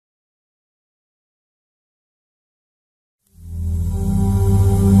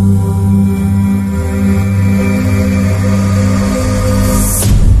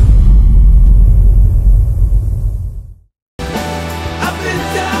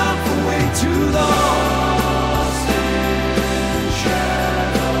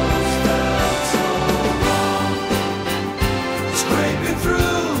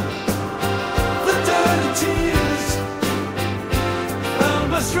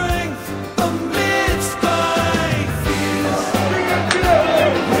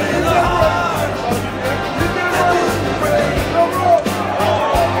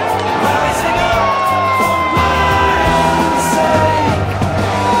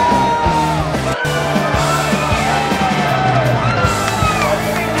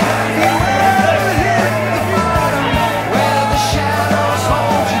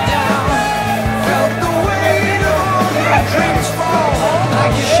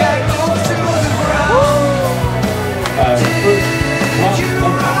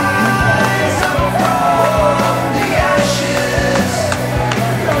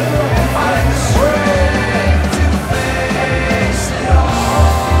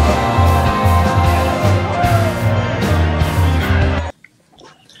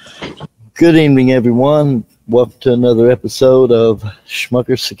Good evening, everyone. Welcome to another episode of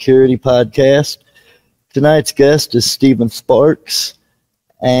Schmucker Security Podcast. Tonight's guest is Stephen Sparks,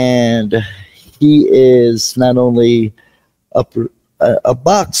 and he is not only a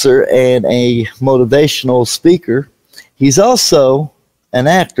boxer and a motivational speaker, he's also an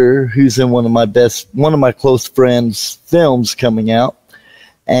actor who's in one of my close friends' films coming out,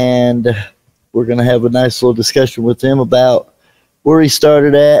 and we're going to have a nice little discussion with him about where he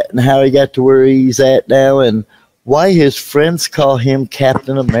started at and how he got to where he's at now and why his friends call him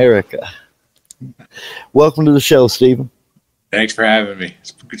Captain America. Welcome to the show, Stephen. Thanks for having me.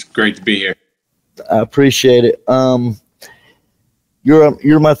 It's great to be here. I appreciate it.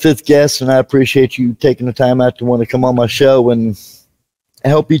 You're my fifth guest, and I appreciate you taking the time out to want to come on my show and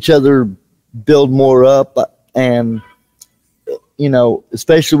help each other build more up. And, you know,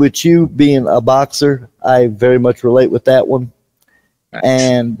 especially with you being a boxer, I very much relate with that one.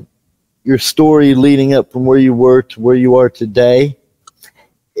 And your story leading up from where you were to where you are today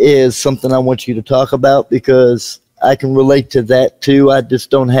is something I want you to talk about because I can relate to that too. I just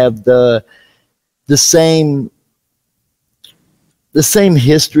don't have the same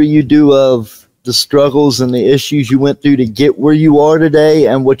history you do of the struggles and the issues you went through to get where you are today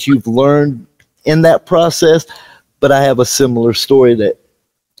and what you've learned in that process. But I have a similar story that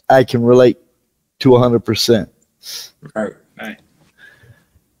I can relate to 100%. Right.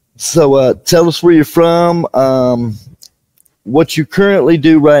 So tell us where you're from, what you currently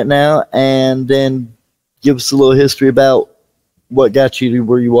do right now, and then give us a little history about what got you to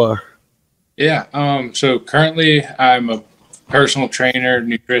where you are. Yeah. So currently I'm a personal trainer,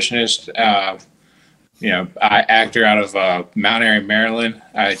 nutritionist, actor out of Mount Airy, Maryland.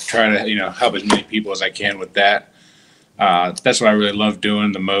 I try to, help as many people as I can with that. That's what I really love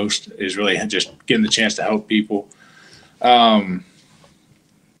doing the most is really just getting the chance to help people.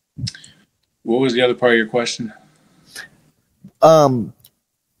 What was the other part of your question?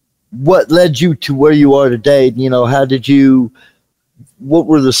 What led you to where you are today? You know, what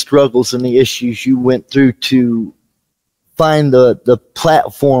were the struggles and the issues you went through to find the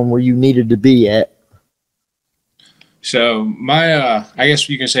platform where you needed to be at? So I guess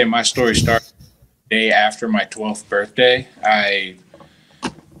you can say my story started the day after my 12th birthday. I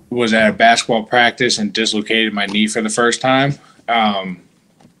was at a basketball practice and dislocated my knee for the first time.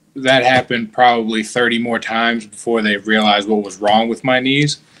 That happened probably 30 more times before they realized what was wrong with my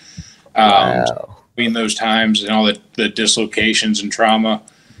knees. Wow. Between those times and all the dislocations and trauma,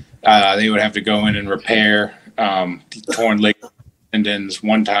 they would have to go in and repair torn ligament tendons.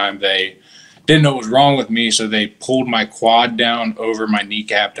 One time they didn't know what was wrong with me, so they pulled my quad down over my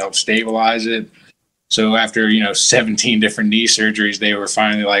kneecap to help stabilize it. So after 17 different knee surgeries, they were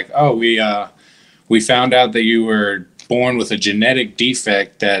finally like, "Oh, we found out that you were born with a genetic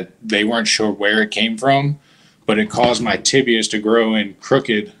defect that they weren't sure where it came from, but it caused my tibias to grow in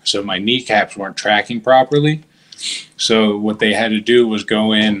crooked, so my kneecaps weren't tracking properly. So what they had to do was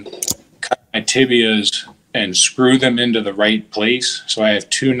go in, cut my tibias, and screw them into the right place. So I have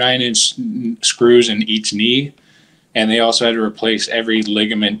two 9-inch screws in each knee, and they also had to replace every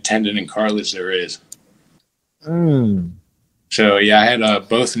ligament, tendon, and cartilage there is." So yeah, I had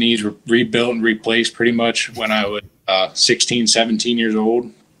both knees rebuilt and replaced pretty much when I was 16, 17 years old.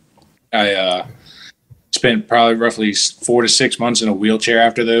 I spent probably roughly 4 to 6 months in a wheelchair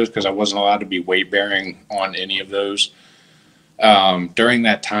after those because I wasn't allowed to be weight bearing on any of those. During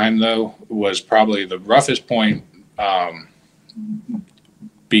that time, though, was probably the roughest point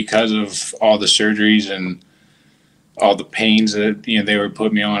because of all the surgeries and all the pains that they were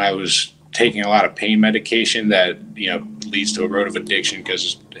putting me on. I was taking a lot of pain medication that leads to a road of addiction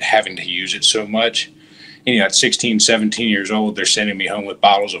because having to use it so much. And, at 16, 17 years old, they're sending me home with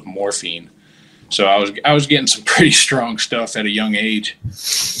bottles of morphine. So I was getting some pretty strong stuff at a young age.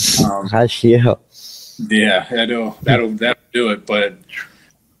 Yeah, that'll do it. But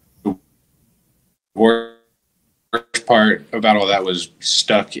the worst part about all that was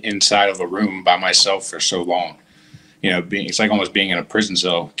stuck inside of a room by myself for so long. It's like almost being in a prison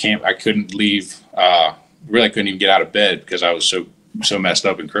cell. I couldn't leave. Really couldn't even get out of bed because I was so messed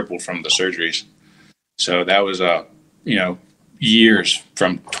up and crippled from the surgeries. So that was years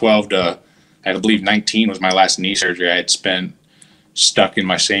from 12 to I believe 19 was my last knee surgery. I had spent stuck in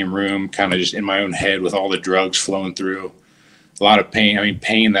my same room, kind of just in my own head with all the drugs flowing through. A lot of pain. I mean,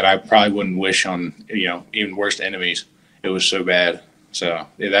 pain that I probably wouldn't wish on even worst enemies. It was so bad. So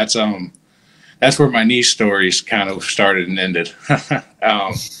yeah, that's where my knee stories kind of started and ended.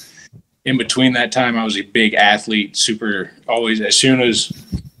 In between that time, I was a big athlete, always, as soon as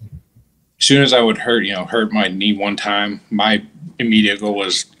I would hurt my knee one time, my immediate goal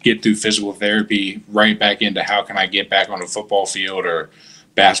was get through physical therapy, right back into how can I get back on a football field or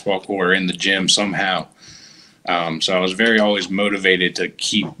basketball court or in the gym somehow. So I was very always motivated to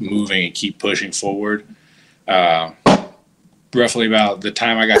keep moving and keep pushing forward. Roughly about the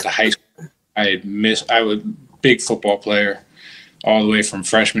time I got to high school, I was a big football player all the way from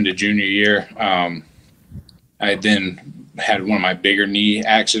freshman to junior year. I then had one of my bigger knee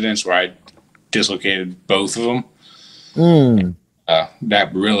accidents where I dislocated both of them.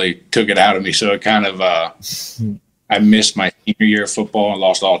 That really took it out of me. So it kind of, I missed my senior year of football and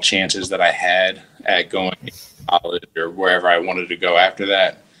lost all chances that I had at going to college or wherever I wanted to go after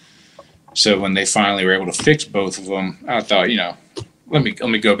that. So when they finally were able to fix both of them, I thought, let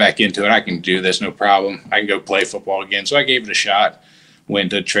me go back into it. I can do this, no problem. I can go play football again. So I gave it a shot.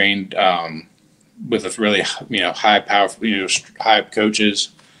 Went to train with a really, high powerful, high coaches,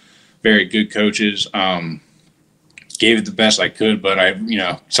 very good coaches. Gave it the best I could, but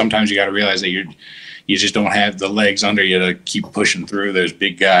sometimes you got to realize that you just don't have the legs under you to keep pushing through those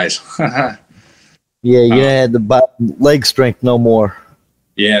big guys. Yeah, you had the leg strength no more.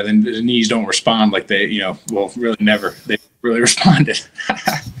 Yeah, then the knees don't respond like they, really never. They really responded.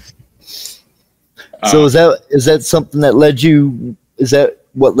 So is that something that led you? Is that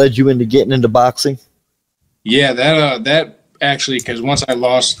what led you into getting into boxing? Yeah, that actually, because once I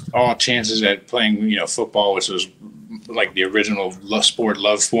lost all chances at playing, football, which was like the original sport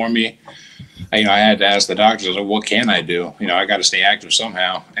love for me, I had to ask the doctors, I was like, what can I do? I got to stay active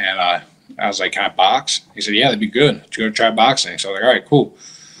somehow. And I was like, can I box? He said, yeah, that'd be good. Let's go try boxing. So I was like, all right, cool.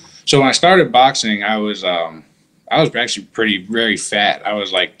 So when I started boxing, I was actually very fat. I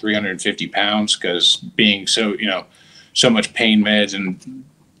was like 350 pounds because being so much pain meds and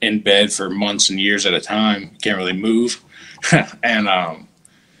in bed for months and years at a time, can't really move. And, I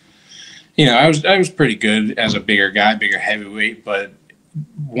was pretty good as a bigger guy, bigger heavyweight. But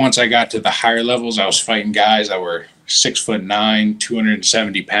once I got to the higher levels, I was fighting guys that were 6'9",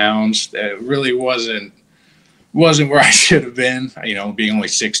 270 pounds. That really wasn't where I should have been, being only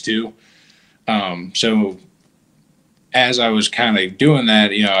 6'2". So as I was kind of doing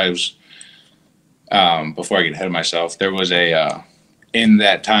that, I was, before I get ahead of myself, there was in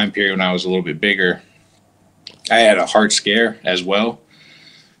that time period when I was a little bit bigger, I had a heart scare as well.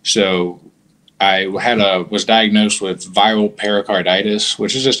 So I was diagnosed with viral pericarditis,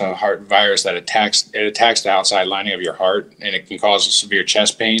 which is just a heart virus that attacks the outside lining of your heart, and it can cause severe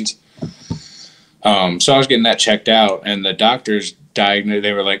chest pains. So I was getting that checked out, and the doctors diagnosed,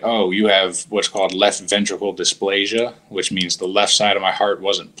 they were like, oh, you have what's called left ventricle dysplasia, which means the left side of my heart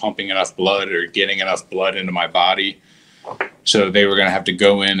wasn't pumping enough blood or getting enough blood into my body. So they were going to have to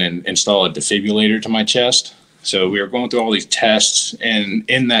go in and install a defibrillator to my chest. So we were going through all these tests, and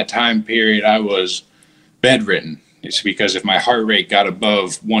in that time period, I was bedridden. It's because if my heart rate got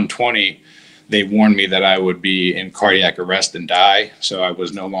above 120, they warned me that I would be in cardiac arrest and die. So I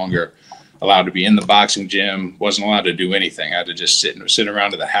was no longer allowed to be in the boxing gym, wasn't allowed to do anything. I had to just sit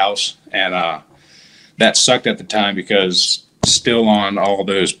around at the house. And that sucked at the time because still on all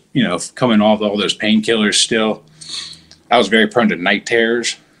those, coming off all those painkillers still, I was very prone to night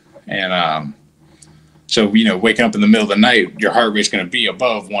terrors. And so, waking up in the middle of the night, your heart rate's going to be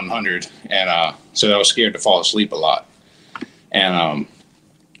above 100. And so I was scared to fall asleep a lot. And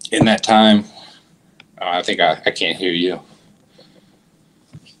in that time, I think I can't hear you.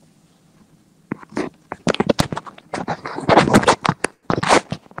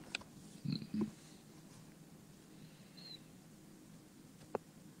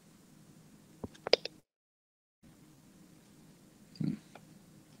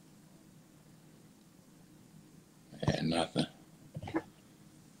 And nothing.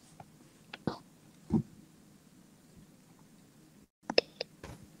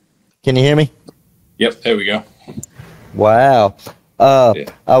 Can you hear me? Yep, there we go. Wow. Yeah.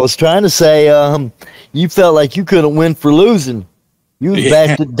 I was trying to say, you felt like you couldn't win for losing. You was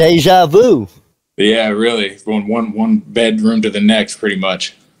back to deja vu. Yeah, really. From one bedroom to the next, pretty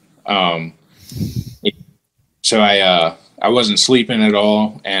much. So I wasn't sleeping at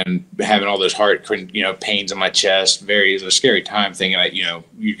all and having all those heart, pains in my chest. It was a scary time thinking that,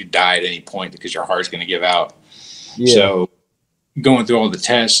 you could die at any point because your heart's going to give out. Yeah. So going through all the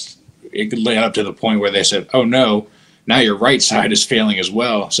tests, it could lay up to the point where they said, oh no, now your right side is failing as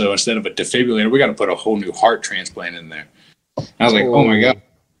well. So instead of a defibrillator, we got to put a whole new heart transplant in there. And I was like, oh my God.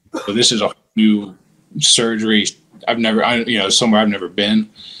 So this is a new surgery. Somewhere I've never been.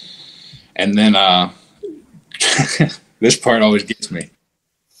 And then, this part always gets me.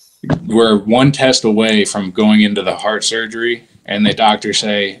 We're one test away from going into the heart surgery, and the doctor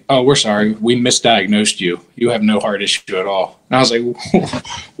say, "Oh, we're sorry, we misdiagnosed you. You have no heart issue at all." And I was like,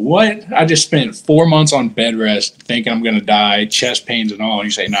 "What?" I just spent 4 months on bed rest, thinking I'm gonna die, chest pains and all, and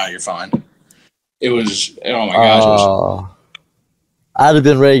you say, "No, you're fine." It was, oh my gosh, it was. I'd have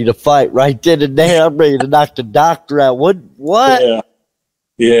been ready to fight right then and there. I'm ready to knock the doctor out. What?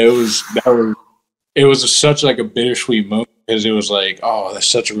 Yeah, it was such like a bittersweet moment because it was like, oh, that's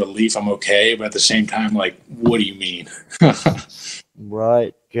such a relief. I'm okay, but at the same time, like, what do you mean?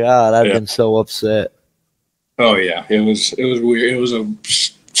 Right. God, I've been so upset. Oh yeah, it was weird. It was a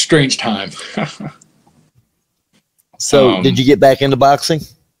strange time. So, did you get back into boxing?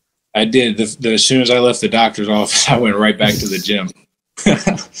 I did. As soon as I left the doctor's office, I went right back to the gym.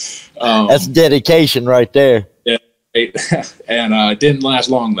 That's dedication right there. Yeah, and it didn't last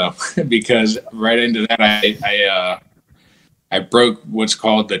long though, because right into that, I broke what's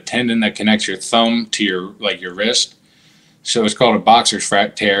called the tendon that connects your thumb to your wrist. So it's called a boxer's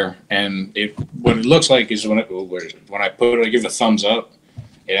tear, and what it looks like is when I give a thumbs up,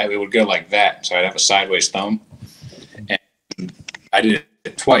 it would go like that. So I'd have a sideways thumb, and I did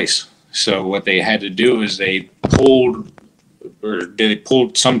it twice. So what they had to do is they pulled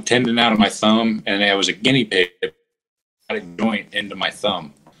some tendon out of my thumb, and I was a guinea pig, got a joint into my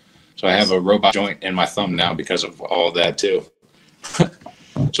thumb. So I have a robot joint in my thumb now because of all of that too.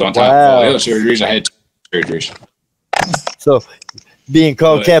 So on top of all the other surgeries, I had 2 surgeries. So being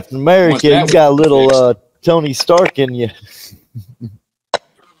called Captain America, you got a little Tony Stark in you.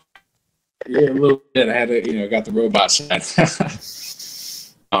 Yeah, a little bit. I had to, got the robot side.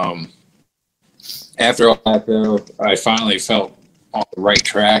 After all that, though, I finally felt on the right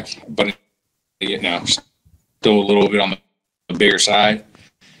track, but still a little bit on the bigger side.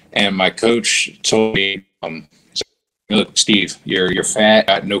 And my coach told me, "Look, Steve, you're fat,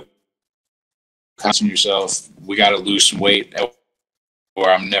 got no confidence in yourself. We got to lose some weight, or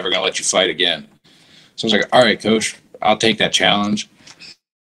I'm never gonna let you fight again." So I was like, "All right, coach, I'll take that challenge."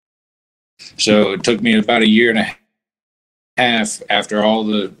 So it took me about a year and a half after all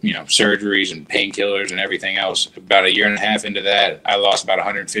the surgeries and painkillers and everything else. About a year and a half into that, I lost about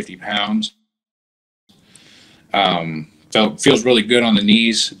 150 pounds. Feels really good on the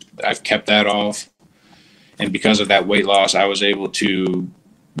knees. I've kept that off, and because of that weight loss, I was able to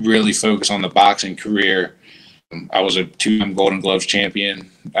really focus on the boxing career. I was a 2-time Golden Gloves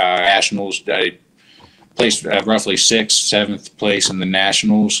champion, nationals. I placed roughly 6th, 7th place in the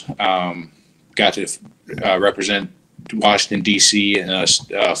nationals. Got to represent Washington D.C. in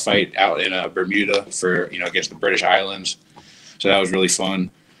a fight out in Bermuda for against the British Islands. So that was really fun.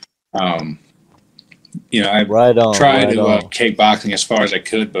 I tried to kick boxing as far as I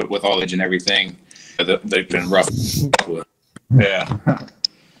could, but with all age and everything, they've been rough. Yeah.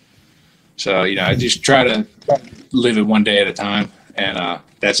 So I just try to live it one day at a time, and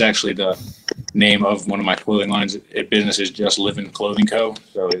that's actually the name of one of my clothing lines. Business is Just Living Clothing Co.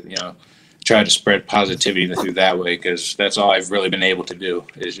 So try to spread positivity through that way, because that's all I've really been able to do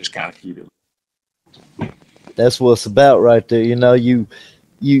is just kind of keep it. That's what it's about right there.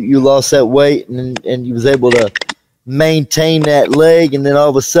 You lost that weight and you was able to maintain that leg, and then all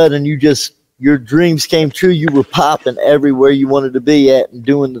of a sudden your dreams came true. You were popping everywhere you wanted to be at and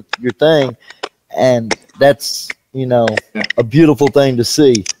doing your thing, and that's a beautiful thing to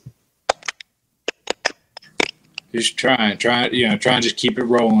see. Just try and just keep it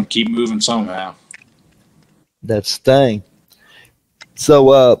rolling, keep moving somehow. That's the thing.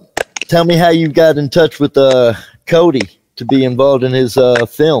 So, tell me how you got in touch with Cody to be involved in his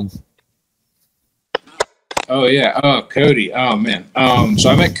film. Oh yeah, Cody. Oh man. So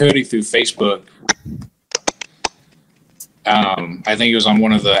I met Cody through Facebook. I think it was on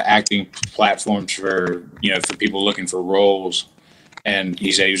one of the acting platforms for people looking for roles, and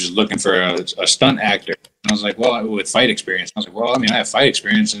he said he was just looking for a stunt actor. And I was like, well, with fight experience. I was like, well, I have fight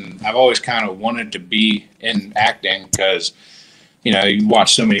experience, and I've always kind of wanted to be in acting because, you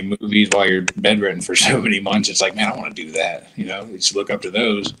watch so many movies while you're bedridden for so many months. It's like, man, I want to do that. You just look up to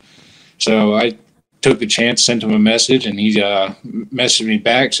those. So I took the chance, sent him a message, and he messaged me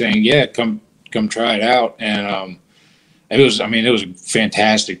back saying, yeah, come try it out. And it was a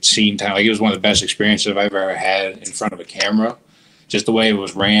fantastic scene time. Like, it was one of the best experiences I've ever had in front of a camera. Just the way it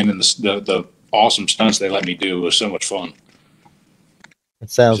was ran and the awesome stunts they let me do was so much fun.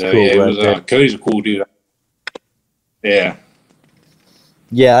 It sounds cool. Yeah, Cody's a cool dude. Yeah.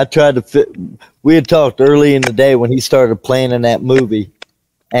 Yeah, I tried to fit. We had talked early in the day when he started planning that movie,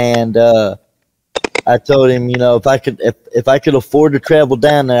 and I told him, if I could afford to travel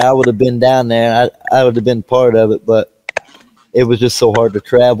down there, I would have been down there. I would have been part of it, but it was just so hard to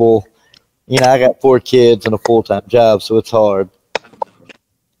travel. I got 4 kids and a full-time job, so it's hard.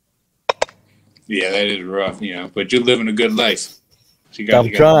 Yeah, that is rough, you know, but you're living a good life. So I'm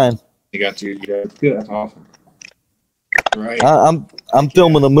trying. You got good. That's awesome. Right. I'm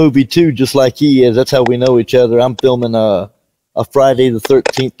filming a movie too, just like he is. That's how we know each other. I'm filming a Friday the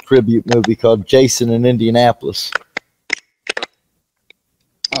 13th tribute movie called Jason in Indianapolis.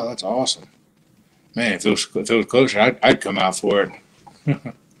 Oh, that's awesome, man. If it was closer, I'd come out for it.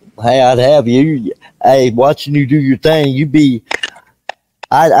 Hey, I'd have you. Hey, watching you do your thing,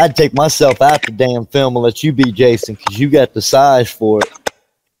 I'd take myself out the damn film and let you be Jason because you got the size for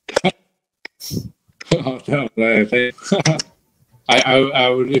it. Oh, no, I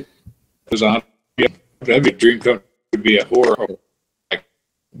would. It was on. That'd be a dream come. Would be a horror.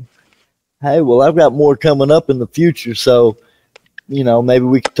 Hey, well, I've got more coming up in the future, so you know maybe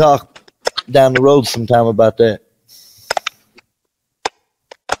we could talk down the road sometime about that.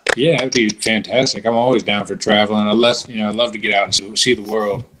 Yeah, that'd be fantastic. I'm always down for traveling. Unless I love to get out and see the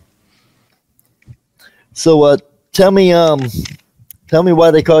world. So, tell me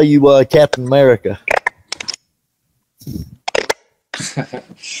why they call you Captain America.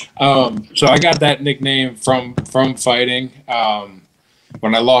 So I got that nickname from fighting.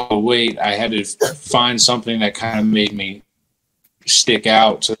 When I lost weight, I had to find something that kind of made me stick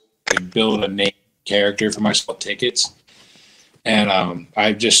out to build a name character for myself tickets. And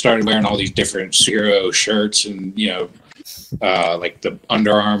I just started wearing all these different hero shirts and like the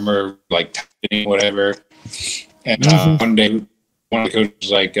Under Armour, like whatever. And one day, one of the coaches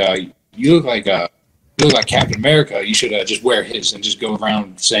was like, "You look like Captain America. You should just wear his and just go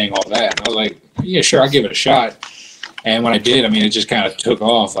around saying all that." And I was like, "Yeah, sure, I'll give it a shot." And when I did, I mean, it just kind of took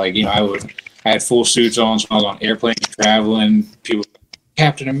off. Like I had full suits on, so I was on airplanes traveling. People,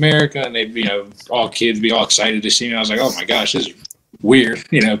 Captain America, and they'd all kids be all excited to see me. I was like, "Oh my gosh, this is weird."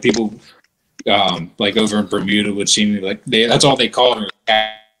 People like over in Bermuda would see me like that's all they call me,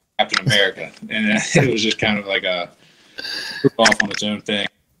 Captain America, and it was just kind of like a took off on its own thing.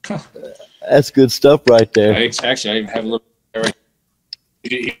 That's good stuff right there. Actually, I even have a little.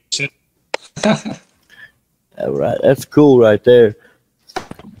 All right, that's cool right there.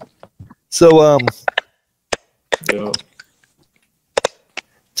 So, Yeah.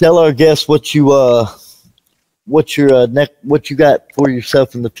 tell our guests what you what you got for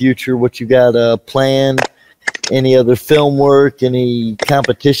yourself in the future. What you got planned? Any other film work? Any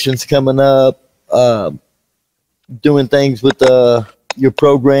competitions coming up? Doing things with your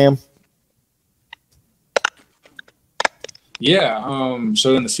program? Yeah.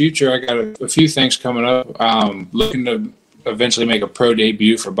 So in the future, I got a few things coming up. Looking to eventually make a pro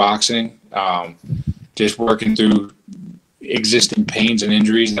debut for boxing. Just working through existing pains and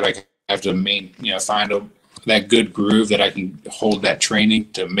injuries that I have to find that good groove that I can hold that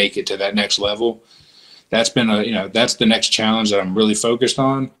training to make it to that next level. That's been that's the next challenge that I'm really focused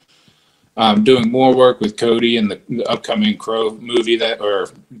on. Doing more work with Cody in the upcoming Crow movie or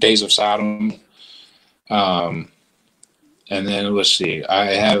Days of Sodom. And then let's see, I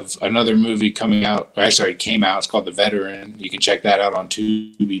have another movie coming out. Actually, it came out. It's called The Veteran. You can check that out on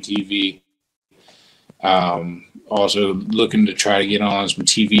Tubi TV. Also looking to try to get on some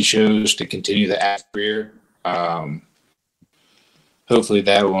TV shows to continue the acting career. Hopefully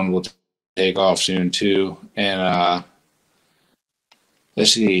that one will take off soon too. And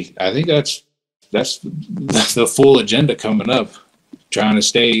let's see, I think that's the full agenda coming up. Trying to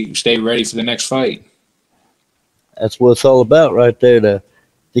stay ready for the next fight. That's what it's all about right there, to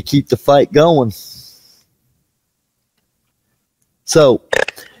keep the fight going. So,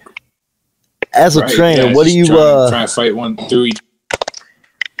 as a trainer, what do you try to fight one through each?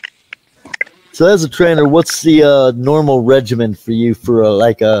 So, as a trainer, what's the normal regimen for you for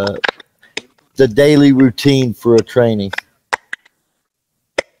the daily routine for a training?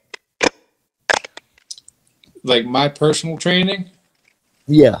 Like my personal training?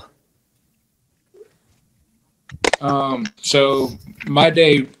 Yeah. So my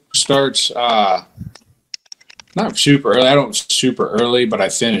day starts not super early. I don't super early, but I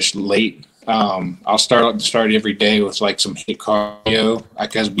finish late. I'll start every day with like some HIIT cardio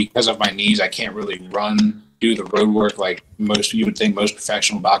because of my knees. I can't really do the road work like you would think most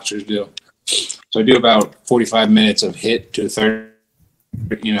professional boxers do. So I do about 45 minutes of HIIT to 30,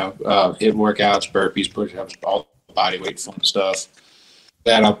 HIIT workouts, burpees, push-ups, all body weight fun stuff.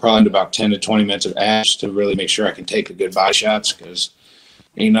 That I'll probably do about 10 to 20 minutes of abs to really make sure I can take the good body shots, because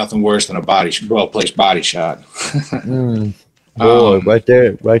ain't nothing worse than a well-placed body shot. Boy, right there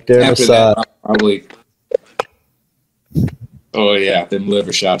in the side. Probably. Oh yeah, them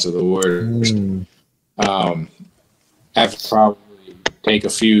liver shots are the worst. After probably take a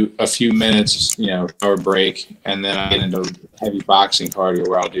few minutes, hour break, and then I get into heavy boxing cardio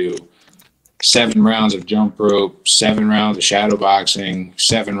where I'll do 7 rounds of jump rope, 7 rounds of shadow boxing,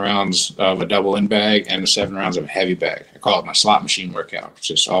 7 rounds of a double in bag, and 7 rounds of a heavy bag. I call it my slot machine workout. It's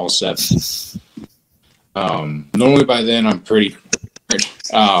just all 7. Normally by then I'm pretty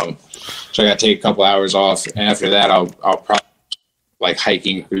so I got to take a couple hours off. And after that, I'll probably like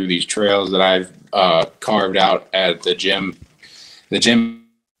hiking through these trails that I've carved out at the gym. The gym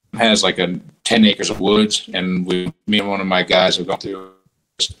has like 10 acres of woods, and me and one of my guys have gone through,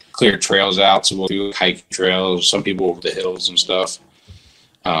 clear trails out. So we'll do hiking trails, some people over the hills and stuff.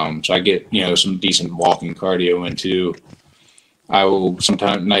 So I get, some decent walking cardio in too. I will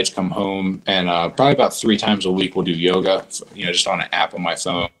sometimes nights come home and probably about 3 times a week we'll do yoga, just on an app on my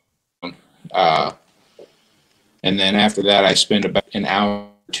phone. And then after that, I spend about an hour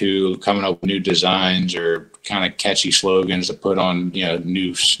or 2 coming up with new designs or kind of catchy slogans to put on,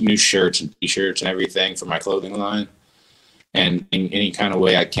 new shirts and t-shirts and everything for my clothing line. And in any kind of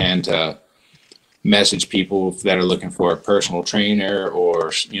way I can to message people that are looking for a personal trainer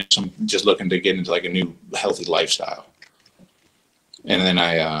or, some just looking to get into like a new healthy lifestyle. And then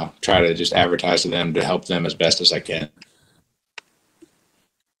I try to just advertise to them to help them as best as I can.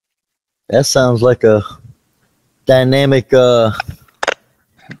 That sounds like a dynamic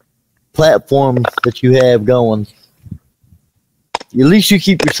platform that you have going. At least you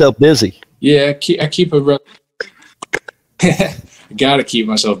keep yourself busy. Yeah, I keep got to keep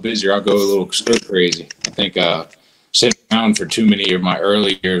myself busy or I'll go a little stir crazy. I think sitting around for too many of my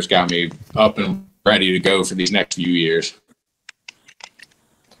early years got me up and ready to go for these next few years.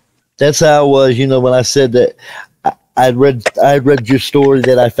 That's how I was, when I said that I'd read your story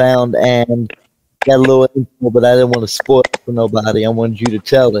that I found and got a little info, but I didn't want to spoil it for nobody. I wanted you to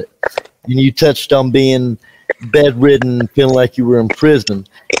tell it. And you touched on being bedridden, feeling like you were in prison.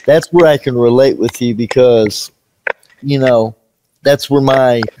 That's where I can relate with you because, that's where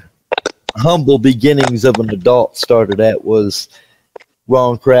my humble beginnings of an adult started at, was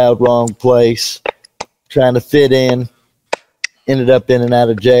wrong crowd, wrong place, trying to fit in. Ended up in and out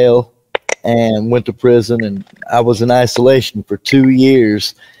of jail and went to prison, and I was in isolation for 2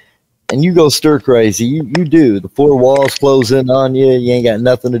 years. And you go stir crazy. You do. The 4 walls close in on you. You ain't got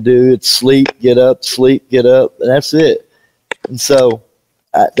nothing to do. It's sleep, get up, and that's it. And so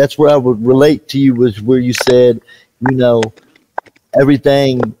that's where I would relate to you, was where you said,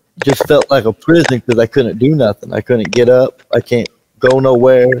 everything just felt like a prison because I couldn't do nothing. I couldn't get up. I can't go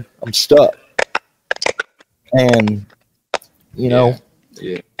nowhere. I'm stuck. And yeah.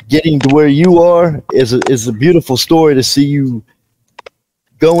 Getting to where you are is a beautiful story to see you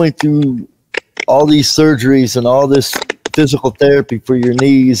going through all these surgeries and all this physical therapy for your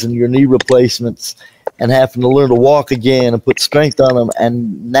knees and your knee replacements and having to learn to walk again and put strength on them.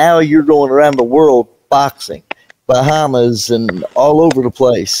 And now you're going around the world boxing, Bahamas and all over the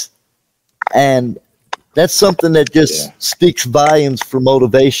place. And that's something that just speaks volumes for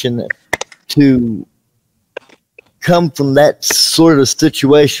motivation to come from that sort of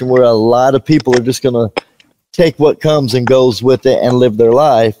situation where a lot of people are just going to take what comes and goes with it and live their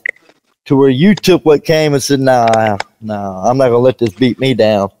life, to where you took what came and said, nah, I'm not going to let this beat me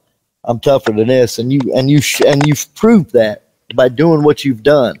down. I'm tougher than this. And you've proved that by doing what you've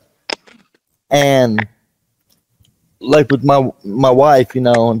done. And like with my wife,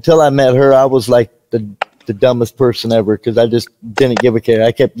 until I met her, I was like the dumbest person ever because I just didn't give a care.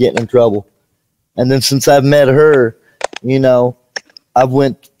 I kept getting in trouble. And then since I've met her, I've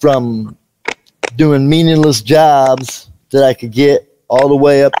went from doing meaningless jobs that I could get all the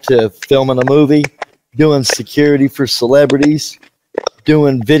way up to filming a movie, doing security for celebrities,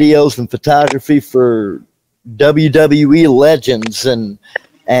 doing videos and photography for WWE legends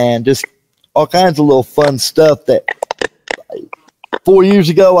and just all kinds of little fun stuff that 4 years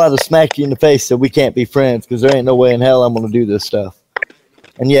ago I'd have smacked you in the face and said we can't be friends because there ain't no way in hell I'm going to do this stuff.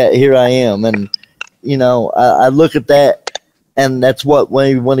 And yet here I am. And I look at that, and that's what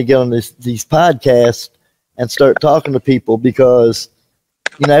when we want to get on these podcasts and start talking to people, because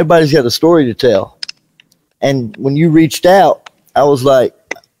everybody's got a story to tell. And when you reached out, I was like,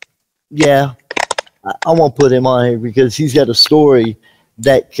 yeah, I won't put him on here because he's got a story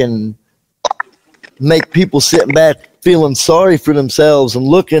that can make people sitting back feeling sorry for themselves and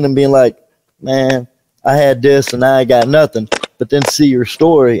looking and being like, man, I had this and now I got nothing. But then see your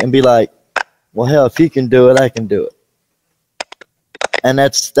story and be like, well, hell, if he can do it, I can do it. And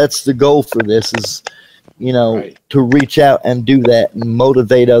that's the goal for this is, right, to reach out and do that and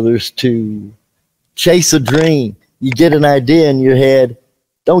motivate others to chase a dream. You get an idea in your head,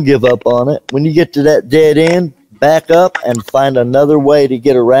 don't give up on it. When you get to that dead end, back up and find another way to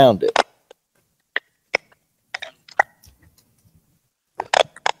get around it.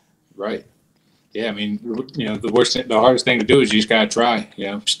 Right. Yeah, I mean, the hardest thing to do is you just gotta try.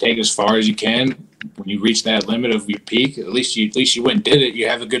 Just take as far as you can. When you reach that limit of your peak, at least you went and did it. You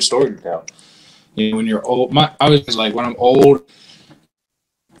have a good story to tell. When you're old, I was like, when I'm old,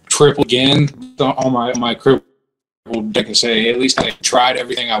 triple again on my crippled, I can say at least I tried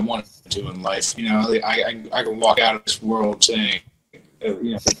everything I wanted to in life. I can walk out of this world saying,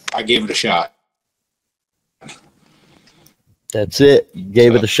 I gave it a shot. That's it. You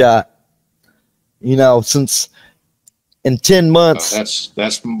gave it a shot. Since in 10 months.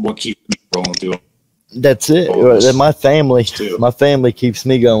 That's what keeps me rolling through. That's it. My family keeps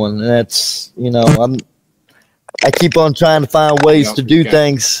me going, and that's I keep on trying to find ways to do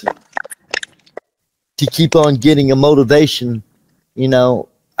things to keep on getting a motivation.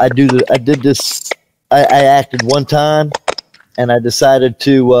 I did this. I acted one time, and I decided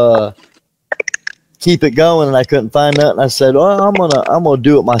to keep it going, and I couldn't find nothing. I said, "Well, I'm gonna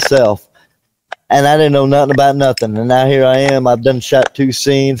do it myself." And I didn't know nothing about nothing. And now here I am. I've done shot 2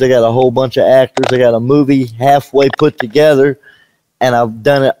 scenes. I got a whole bunch of actors. I got a movie halfway put together. And I've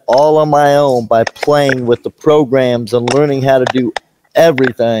done it all on my own by playing with the programs and learning how to do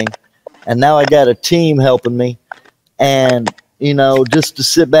everything. And now I got a team helping me. And, just to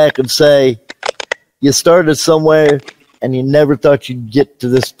sit back and say, you started somewhere and you never thought you'd get to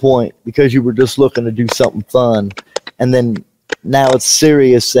this point because you were just looking to do something fun. And then now it's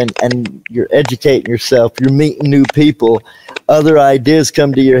serious, and you're educating yourself. You're meeting new people. Other ideas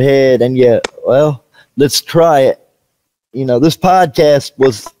come to your head, and let's try it. This podcast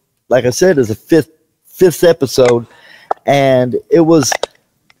was, like I said, is a fifth episode, and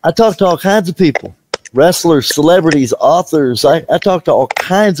I talked to all kinds of people, wrestlers, celebrities, authors. I talked to all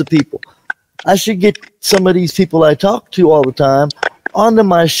kinds of people. I should get some of these people I talk to all the time onto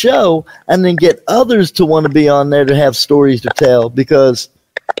my show, and then get others to want to be on there to have stories to tell, because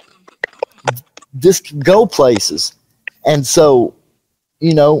this can go places. And so,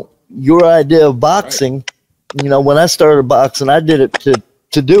 your idea of boxing, when I started boxing, I did it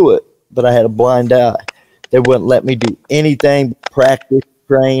to do it, but I had a blind eye. They wouldn't let me do anything but practice,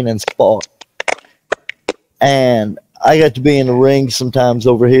 train, and spar. And I got to be in the ring sometimes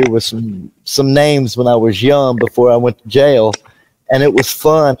over here with some names when I was young before I went to jail. And it was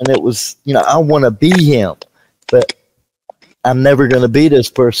fun, and it was, I want to be him, but I'm never going to be this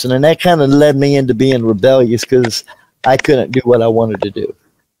person. And that kind of led me into being rebellious because I couldn't do what I wanted to do.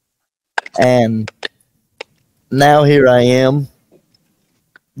 And now here I am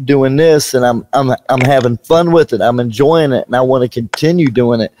doing this, and I'm having fun with it. I'm enjoying it, and I want to continue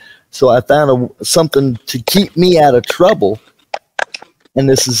doing it. So I found something to keep me out of trouble, and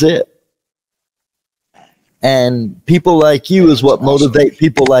this is it. And people like you is what motivate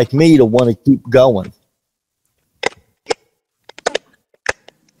people like me to want to keep going.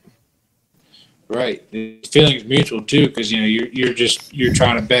 Right. The feeling is mutual too, because you're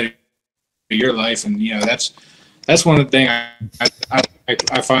trying to better your life, and that's one of the things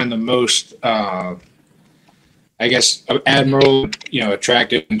I find the most I guess admirable,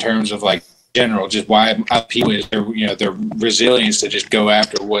 attractive in terms of like general, just why people is their resilience to just go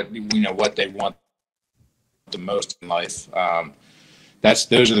after what they want the most in life.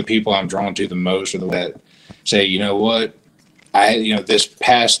 Those are the people I'm drawn to the most, or the that say, what, this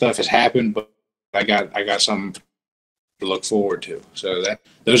past stuff has happened, but I got something to look forward to. So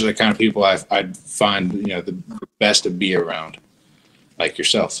those are the kind of people I find the best to be around, like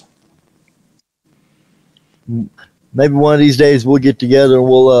yourself. Maybe one of these days we'll get together and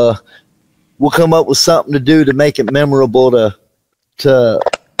we'll come up with something to do to make it memorable, to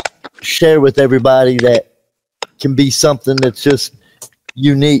share with everybody, that can be something that's just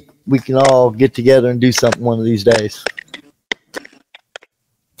unique. We can all get together and do something one of these days.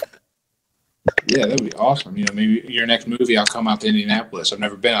 Yeah, that'd be awesome. Maybe your next movie, I'll come out to Indianapolis. I've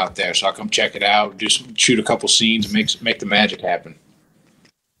never been out there, so I'll come check it out, shoot a couple scenes, make the magic happen.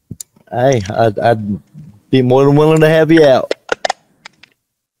 Hey, I'd be more than willing to have you out.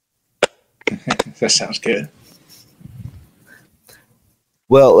 That sounds good.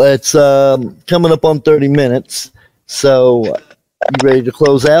 Well, it's coming up on 30 minutes, so you ready to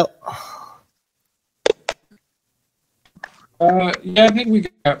close out? Yeah, I think we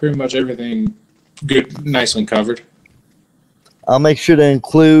got pretty much everything good, nicely covered. I'll make sure to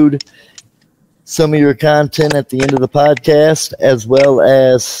include some of your content at the end of the podcast, as well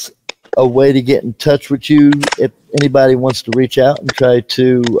as a way to get in touch with you if anybody wants to reach out and try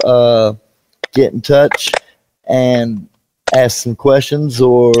to get in touch and ask some questions,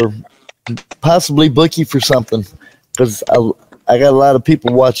 or possibly book you for something, because I got a lot of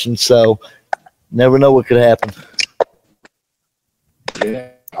people watching, so never know what could happen. Yeah,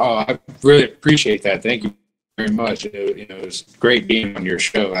 Oh, I really appreciate that. Thank you very much. It was great being on your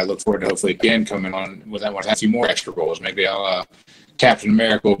show. I look forward to hopefully again coming on with a few more extra roles. Maybe I'll Captain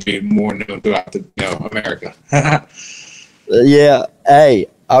America will be more known throughout America. Yeah. Hey,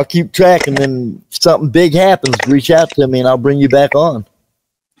 I'll keep tracking. And if something big happens, reach out to me and I'll bring you back on.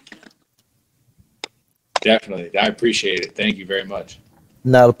 Definitely. I appreciate it. Thank you very much.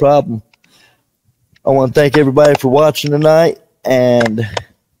 Not a problem. I want to thank everybody for watching tonight and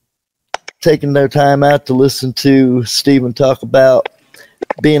taking their time out to listen to Steven talk about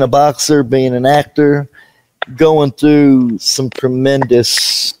being a boxer, being an actor, going through some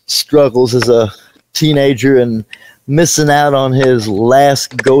tremendous struggles as a teenager and missing out on his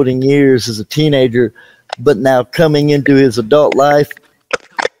last golden years as a teenager, but now coming into his adult life,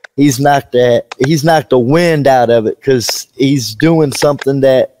 he's knocked the wind out of it because he's doing something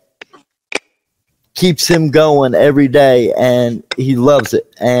that keeps him going every day, and he loves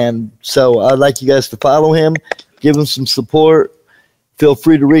it. And so I'd like you guys to follow him, give him some support. Feel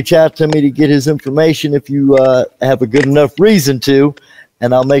free to reach out to me to get his information if you have a good enough reason to,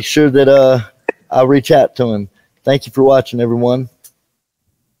 and I'll make sure that I'll reach out to him. Thank you for watching, everyone.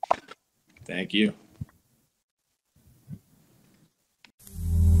 Thank you.